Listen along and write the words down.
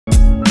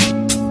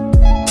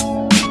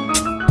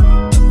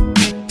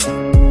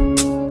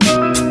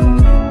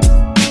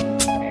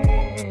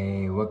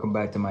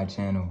back to my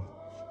channel.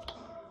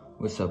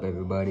 What's up,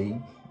 everybody?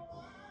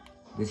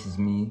 This is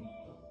me.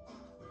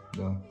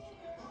 Though,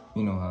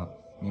 you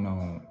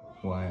know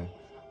why.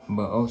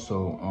 But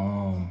also,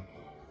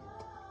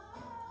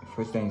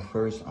 first things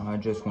first, I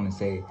just want to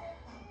say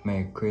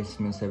Merry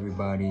Christmas,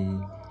 everybody.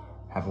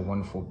 Have a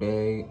wonderful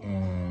day,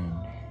 and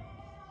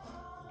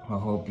I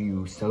hope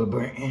you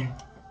celebrating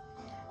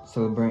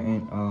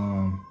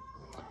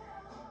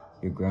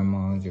your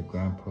grandmas, your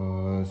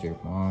grandpas, your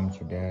moms,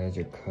 your dads,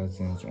 your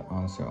cousins, your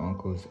aunts, your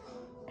uncles,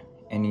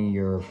 any of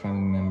your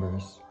family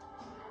members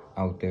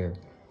out there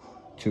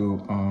to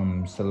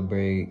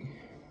celebrate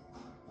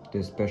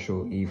this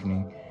special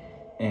evening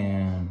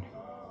and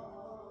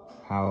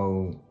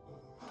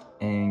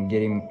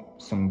getting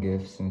some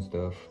gifts and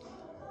stuff,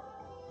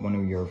 one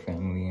of your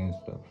family and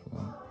stuff.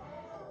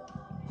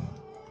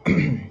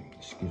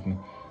 Excuse me.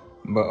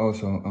 But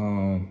also,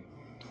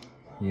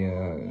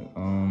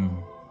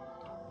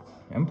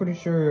 I'm pretty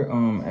sure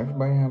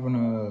everybody having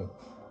a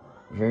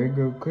very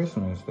good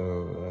Christmas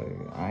though.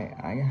 Like,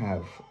 I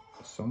have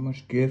so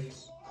much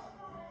gifts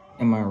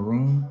in my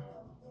room.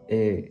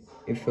 It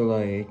feel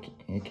like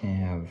it can't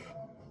have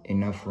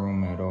enough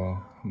room at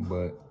all.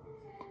 But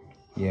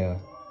yeah,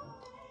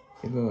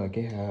 it look like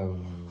it have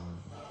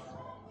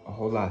a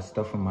whole lot of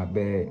stuff in my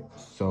bed.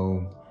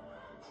 So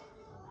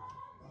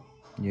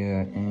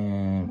yeah,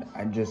 and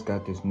I just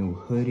got this new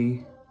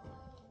hoodie.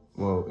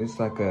 Well, it's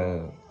like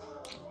a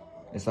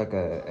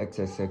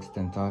XXX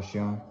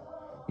Tentacion.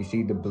 You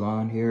see the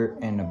blonde hair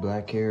and the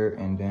black hair,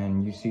 and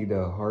then you see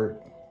the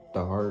heart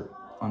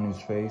on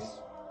his face.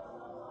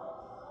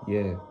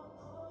 Yeah,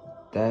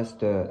 that's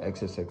the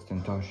XXX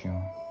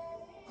Tentacion.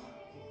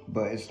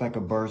 But it's like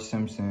a Bart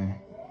Simpson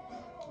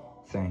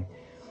thing.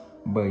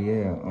 But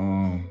yeah,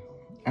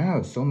 I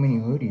have so many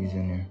hoodies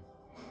in there,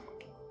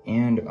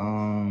 and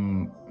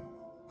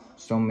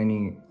so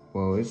many.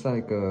 Well, it's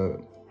like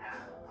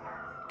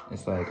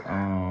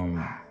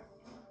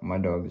my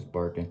dog is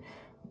barking.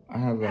 I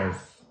have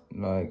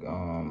like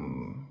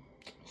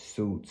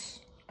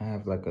suits. I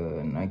have like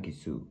a Nike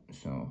suit,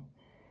 so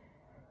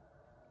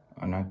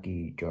a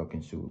Nike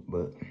jogging suit,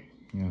 but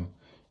you know,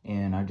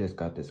 and I just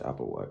got this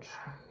Apple Watch,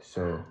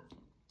 so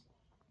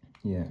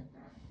yeah.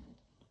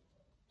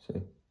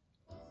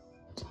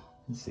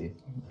 See,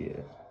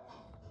 yeah.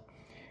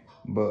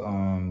 But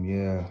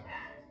yeah.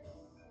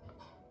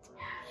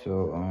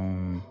 So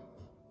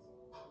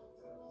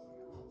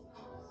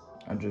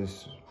I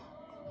just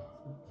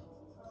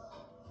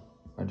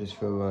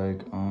feel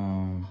like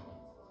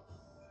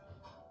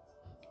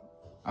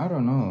I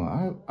don't know.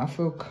 I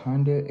feel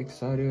kinda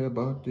excited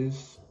about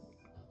this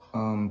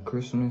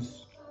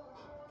Christmas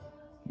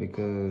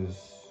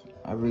because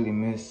I really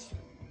miss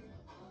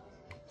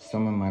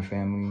some of my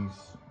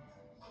families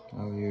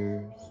out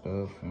here,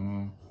 stuff, you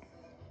know,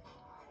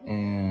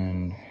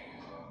 and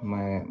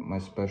my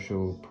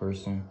special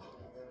person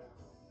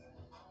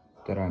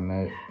that I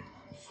met.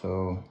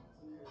 So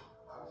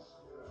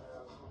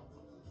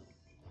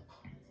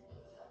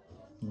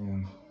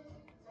yeah.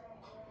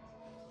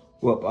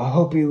 Well, I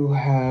hope you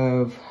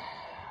have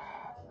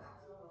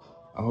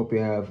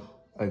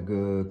a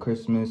good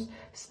Christmas.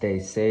 Stay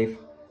safe,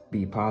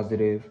 be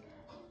positive,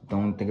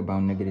 don't think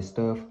about negative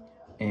stuff,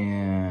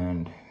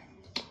 and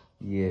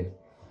yeah,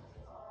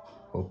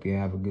 hope you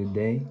have a good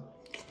day.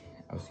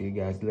 I'll see you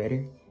guys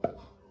later.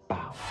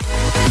 Bow.